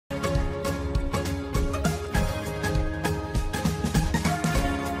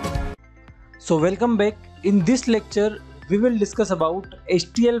So welcome back. In this lecture, we will discuss about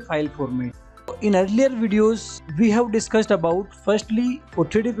STL file format. In earlier videos, we have discussed about firstly for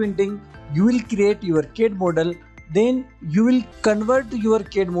 3D printing, you will create your CAD model, then you will convert your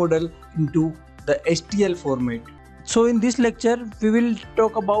CAD model into the STL format. So in this lecture, we will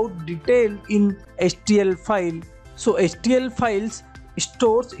talk about detail in STL file. So STL files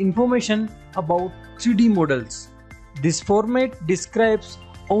stores information about 3D models. This format describes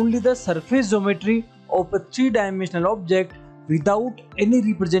only the surface geometry of a three-dimensional object without any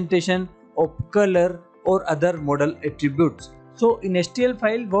representation of color or other model attributes. So in STL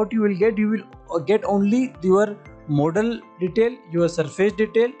file, what you will get only your model detail, your surface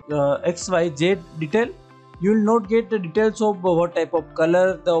detail, X, Y, Z detail. You will not get the details of what type of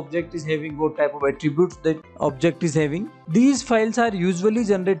color the object is having, what type of attributes that object is having. These files are usually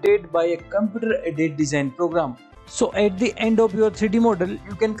generated by a computer-aided design program. So at the end of your 3D model,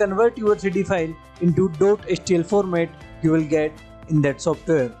 you can convert your 3D file into .stl format you will get in that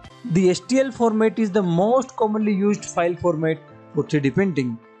software. The STL format is the most commonly used file format for 3D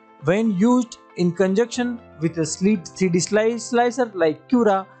printing. When used in conjunction with a 3D slicer like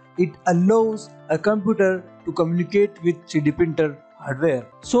Cura, it allows a computer to communicate with 3D printer hardware.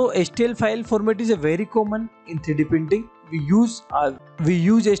 So STL file format is a very common in 3D printing. We use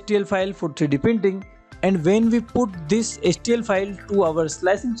STL file for 3D printing, and when we put this STL file to our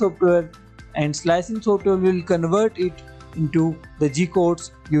slicing software, and slicing software will convert it into the G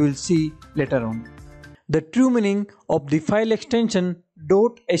codes you will see later on. The true meaning of the file extension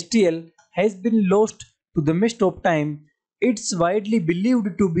 .stl has been lost to the mist of time. It's widely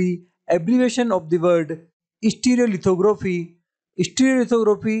believed to be abbreviation of the word stereolithography.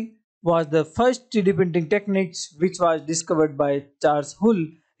 Stereolithography was the first 3D printing technique which was discovered by Charles Hull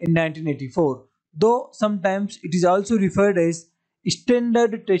in 1984, though sometimes it is also referred as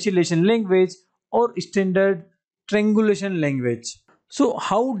standard tessellation language or standard triangulation language. So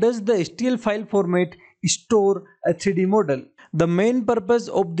how does the STL file format store a 3D model? The main purpose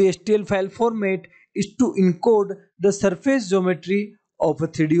of the STL file format is to encode the surface geometry of a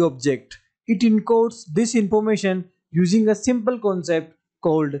 3D object. It encodes this information using a simple concept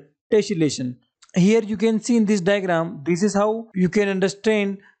called tessellation. Here you can see in this diagram, this is how you can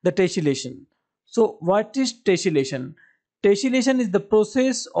understand the tessellation. So what is tessellation? Tessellation is the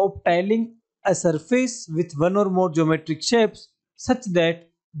process of tiling a surface with one or more geometric shapes such that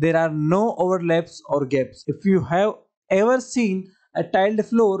there are no overlaps or gaps. If you have ever seen a tiled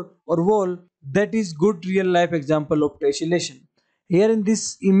floor or wall, that is good real life example of tessellation. Here in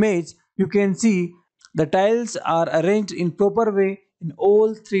this image you can see the tiles are arranged in proper way in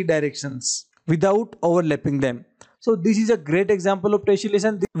all three directions without overlapping them. So this is a great example of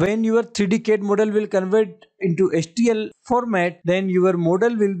tessellation. When your 3D CAD model will convert into STL format, then your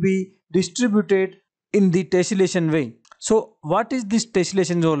model will be distributed in the tessellation way. So what is this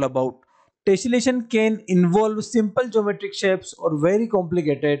tessellation all about? Tessellation can involve simple geometric shapes or very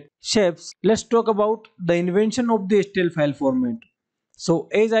complicated shapes. Let's talk about the invention of the STL file format. So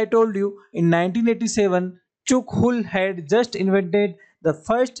as I told you, in 1987, Chuck Hull had just invented the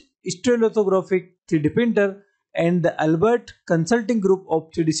first stereolithographic 3D printer, and the Albert Consulting Group of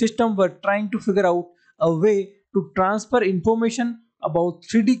 3D Systems were trying to figure out a way to transfer information about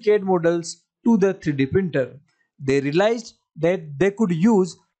 3D CAD models to the 3D printer. They realized that they could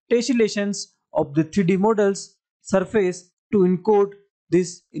use tessellations of the 3D model's surface to encode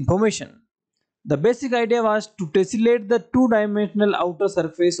this information. The basic idea was to tessellate the two-dimensional outer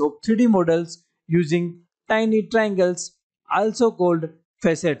surface of 3D models using tiny triangles, also called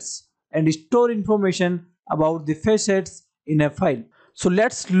facets, and store information about the facets in a file. So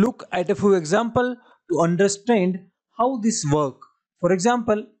let's look at a few examples to understand how this works. For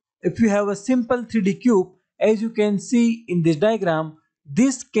example, if you have a simple 3D cube, as you can see in this diagram,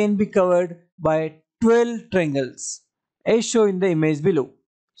 this can be covered by 12 triangles, as shown in the image below.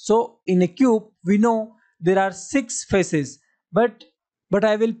 So in a cube, we know there are 6 faces, but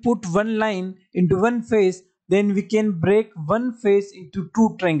I will put one line into one face, then we can break one face into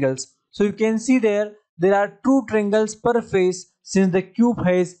 2 triangles. So you can see there are 2 triangles per face. Since the cube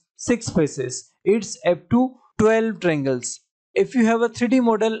has 6 faces, it's up to 12 triangles. If you have a 3D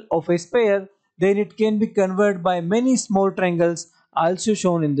model of a sphere, then it can be converted by many small triangles also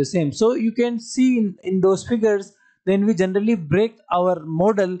shown in the same. So you can see in those figures, then we generally break our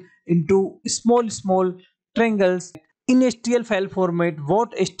model into small triangles. In STL file format,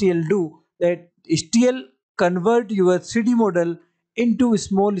 what STL do, that STL convert your 3D model into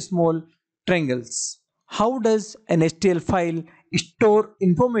small triangles. How does an STL file store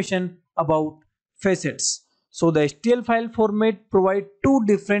information about facets? So the STL file format provide two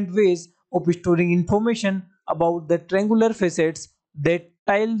different ways of storing information about the triangular facets that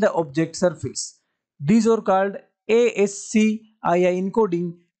tile the object surface. These are called ASCII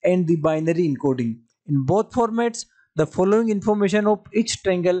encoding and the binary encoding. In both formats, the following information of each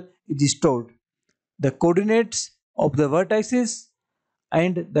triangle is stored: the coordinates of the vertices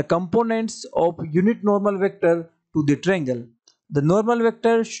and the components of unit normal vector to the triangle. The normal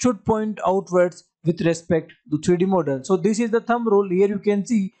vector should point outwards with respect to 3D model. So this is the thumb rule. Here you can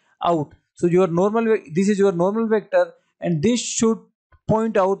see out. So this is your normal vector, and this should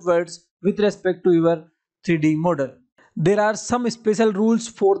point outwards with respect to your 3D model. There are some special rules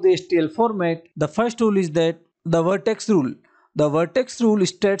for the STL format. The first rule is that the vertex rule. The vertex rule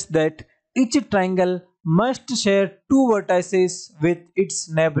states that each triangle must share two vertices with its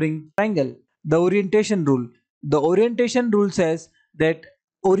neighboring triangle. The orientation rule. The orientation rule says that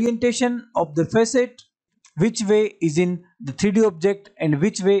orientation of the facet, which way is in the 3D object and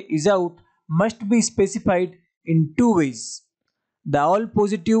which way is out, must be specified in two ways. The all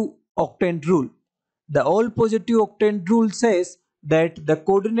positive octant rule. The all positive octant rule says that the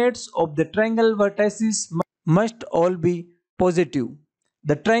coordinates of the triangle vertices must all be positive.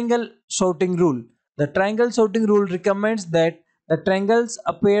 The triangle sorting rule. The triangle sorting rule recommends that the triangles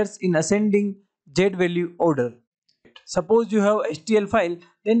appears in ascending z value order. Suppose you have STL file,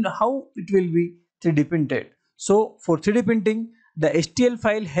 then how it will be 3D printed? So for 3D printing, the STL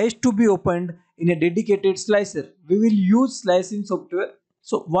file has to be opened in a dedicated slicer. We will use slicing software.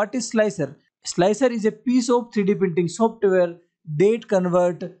 So what is slicer? Slicer is a piece of 3D printing software that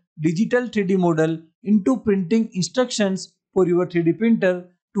convert digital 3D model into printing instructions for your 3D printer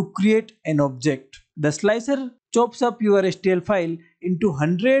to create an object. The slicer chops up your STL file into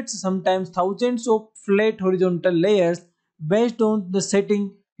hundreds, sometimes thousands of flat horizontal layers based on the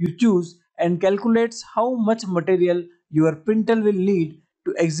setting you choose, and calculates how much material your printer will need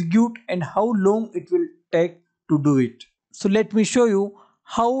to execute and how long it will take to do it. So let me show you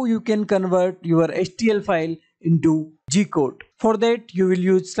how you can convert your STL file into G code. For that you will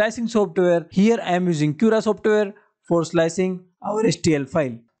use slicing software. Here I am using Cura software for slicing our STL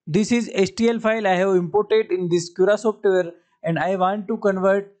file. This is STL file I have imported in this Cura software, and I want to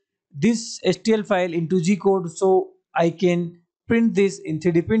convert this STL file into G code so I can print this in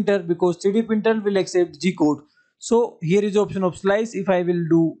 3D printer, because 3D printer will accept G code. So here is the option of slice. If I will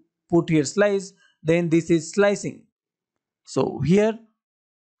do put here slice, then this is slicing. So here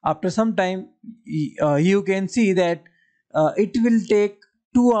after some time you can see that it will take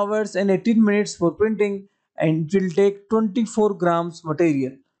 2 hours and 18 minutes for printing, and it will take 24 grams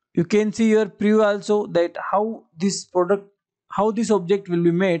material. You can see your preview also that how this object will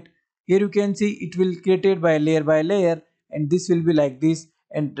be made. Here you can see it will created by layer, and this will be like this,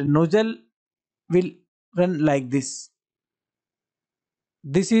 and the nozzle will run like this.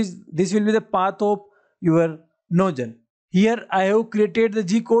 This will be the path of your nozzle. Here I have created the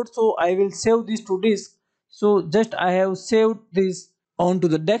G code, so I will save this to disk. So just I have saved this onto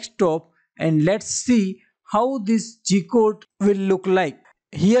the desktop, and let's see how this G code will look like.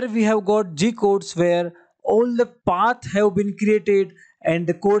 Here we have got G codes where all the paths have been created and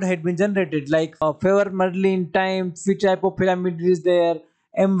the code had been generated, like favor Merlin time, which type of filament is there,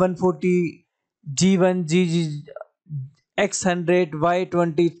 M140, G1, GG, X100,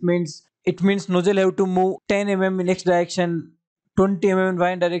 Y20. It means nozzle have to move 10 mm in X direction, 20 mm in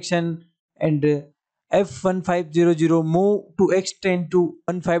Y direction, and F1500 move to X10 to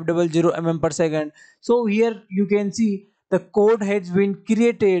 1500 mm per second. So here you can see the code has been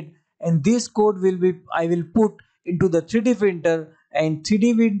created, and this code I will put into the 3D printer, and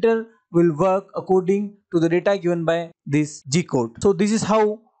 3D printer will work according to the data given by this G code. So this is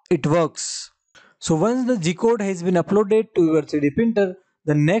how it works. So once the G code has been uploaded to your 3D printer,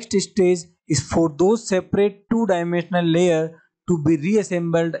 the next stage is for those separate two-dimensional layer to be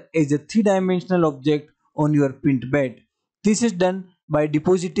reassembled as a three-dimensional object on your print bed. This is done by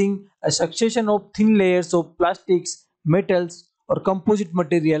depositing a succession of thin layers of plastics, metals or composite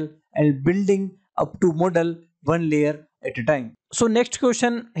material and building up to model one layer at a time. So next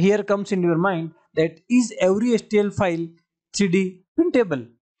question here comes in your mind, that is every STL file 3D printable?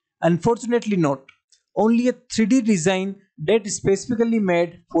 Unfortunately not. Only a 3D design that is specifically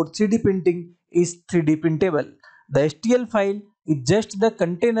made for 3D printing is 3D printable. The STL file is just the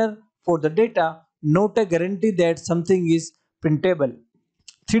container for the data, not a guarantee that something is printable.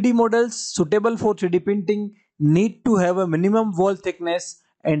 3D models suitable for 3D printing need to have a minimum wall thickness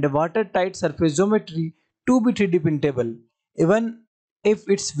and a watertight surface geometry to be 3D printable. Even if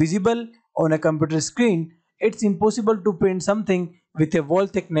it's visible on a computer screen, it's impossible to print something with a wall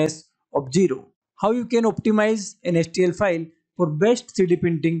thickness of 0. How you can optimize an STL file for best 3D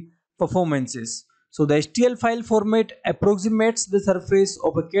printing? performances. So the STL file format approximates the surface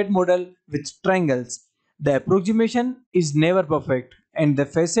of a CAD model with triangles. The approximation is never perfect and the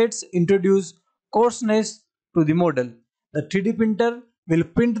facets introduce coarseness to the model. The 3D printer will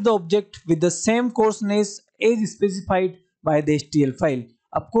print the object with the same coarseness as specified by the STL file.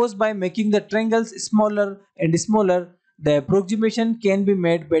 Of course, by making the triangles smaller and smaller, the approximation can be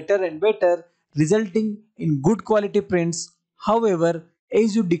made better and better, resulting in good quality prints. However,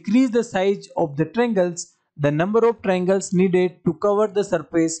 as you decrease the size of the triangles, the number of triangles needed to cover the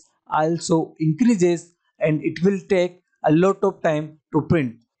surface also increases and it will take a lot of time to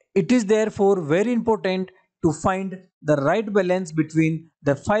print. It is therefore very important to find the right balance between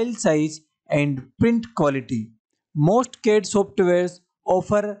the file size and print quality. Most CAD softwares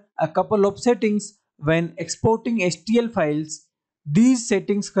offer a couple of settings when exporting STL files. These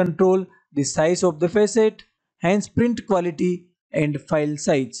settings control the size of the facet, hence print quality and file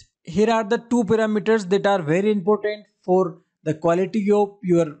size. Here are the two parameters that are very important for the quality of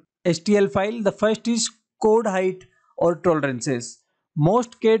your STL file. The first is code height or tolerances.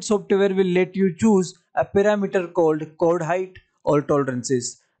 Most CAD software will let you choose a parameter called code height or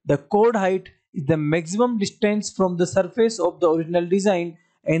tolerances. The code height is the maximum distance from the surface of the original design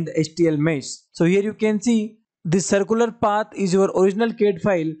and the STL mesh. So here you can see this circular path is your original CAD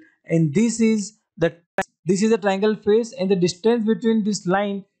file and this is the triangle face and the distance between this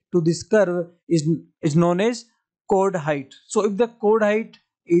line to this curve is known as chord height. So if the chord height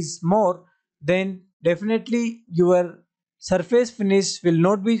is more, then definitely your surface finish will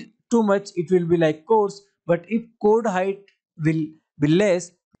not be too much, it will be like coarse. But if chord height will be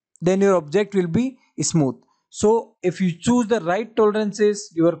less, then your object will be smooth. So if you choose the right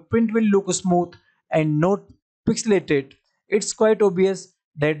tolerances, your print will look smooth and not pixelated. It's quite obvious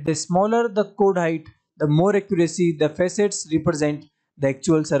that the smaller the code height, the more accuracy the facets represent the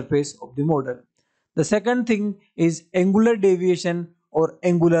actual surface of the model. The second thing is angular deviation or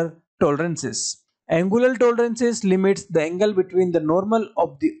angular tolerances. Angular tolerances limits the angle between the normal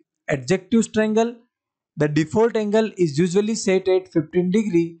of the adjective triangle. The default angle is usually set at 15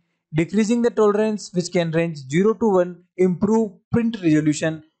 degree. Decreasing the tolerance, which can range 0 to 1, improve print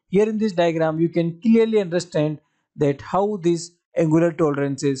resolution. Here in this diagram you can clearly understand that how these angular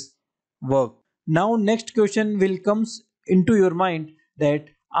tolerances work. Now next question will comes into your mind that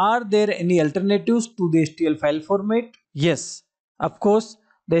are there any alternatives to the STL file format? Yes, of course,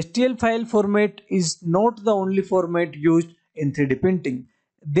 the STL file format is not the only format used in 3D printing.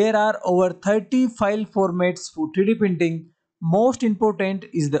 There are over 30 file formats for 3D printing. Most important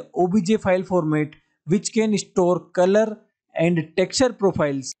is the OBJ file format, which can store color and texture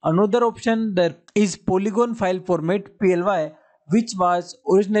profiles. Another option there is polygon file format PLY, which was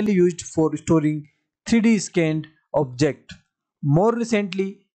originally used for storing 3D scanned object. More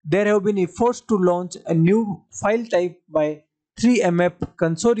recently, there have been efforts to launch a new file type by 3MF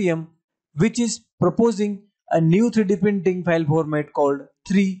Consortium, which is proposing a new 3D printing file format called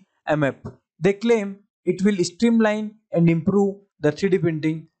 3MF. They claim it will streamline and improve the 3D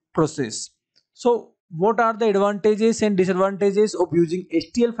printing process. So, what are the advantages and disadvantages of using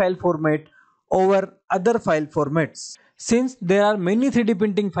STL file format over other file formats? Since there are many 3D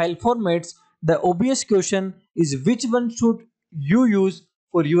printing file formats, the obvious question is which one should you use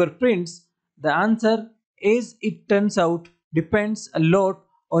for your prints? The answer, as it turns out, depends a lot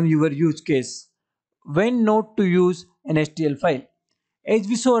on your use case. When not to use an STL file. As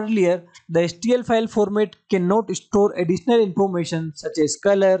we saw earlier, the STL file format cannot store additional information such as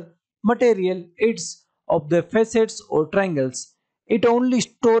color, material, its of the facets or triangles. It only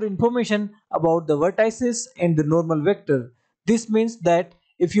stores information about the vertices and the normal vector. This means that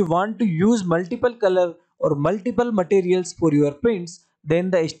if you want to use multiple color or multiple materials for your prints,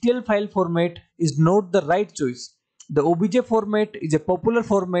 then the STL file format is not the right choice. The OBJ format is a popular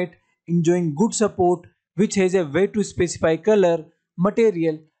format enjoying good support, which has a way to specify color,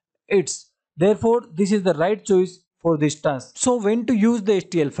 material, its. Therefore, this is the right choice for this task. So when to use the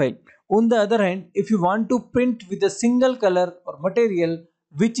STL file? On the other hand, if you want to print with a single color or material,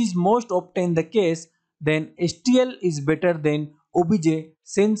 which is most often the case, then STL is better than OBJ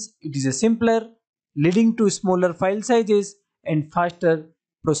since it is a simpler, leading to smaller file sizes and faster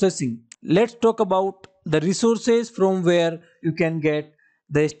processing. Let's talk about the resources from where you can get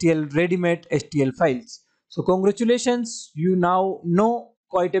the STL ready-made STL files. So congratulations, you now know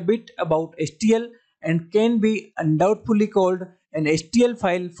quite a bit about STL and can be undoubtedly called an STL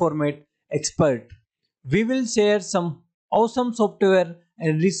file format expert. We will share some awesome software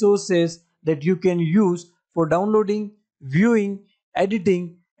and resources that you can use for downloading, viewing,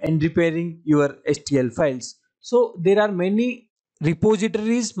 editing and repairing your STL files. So there are many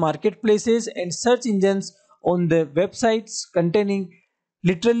repositories, marketplaces, and search engines on the websites containing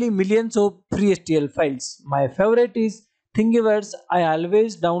literally millions of free STL files. My favorite is Thingiverse. I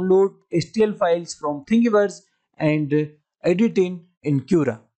always download STL files from Thingiverse and edit in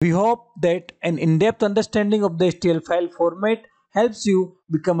Cura. We hope that an in-depth understanding of the STL file format helps you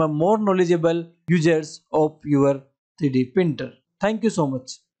become a more knowledgeable users of your 3D printer. Thank you so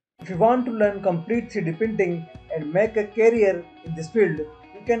much. If you want to learn complete 3D printing and make a career in this field,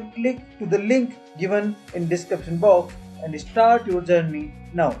 you can click to the link given in description box and start your journey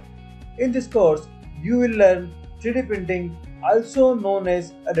now. In this course, you will learn 3D printing, also known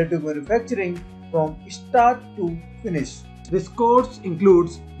as additive manufacturing, from start to finish. This course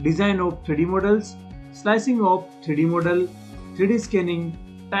includes design of 3D models, slicing of 3D model, 3D scanning,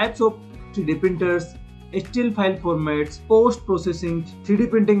 types of 3D printers, STL file formats, post-processing, 3D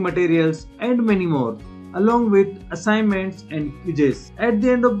printing materials, and many more, along with assignments and quizzes. At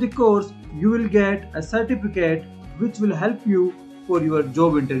the end of the course, you will get a certificate which will help you for your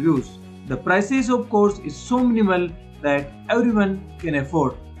job interviews. The prices of course is so minimal that everyone can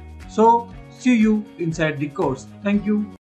afford. So, see you inside the course. Thank you.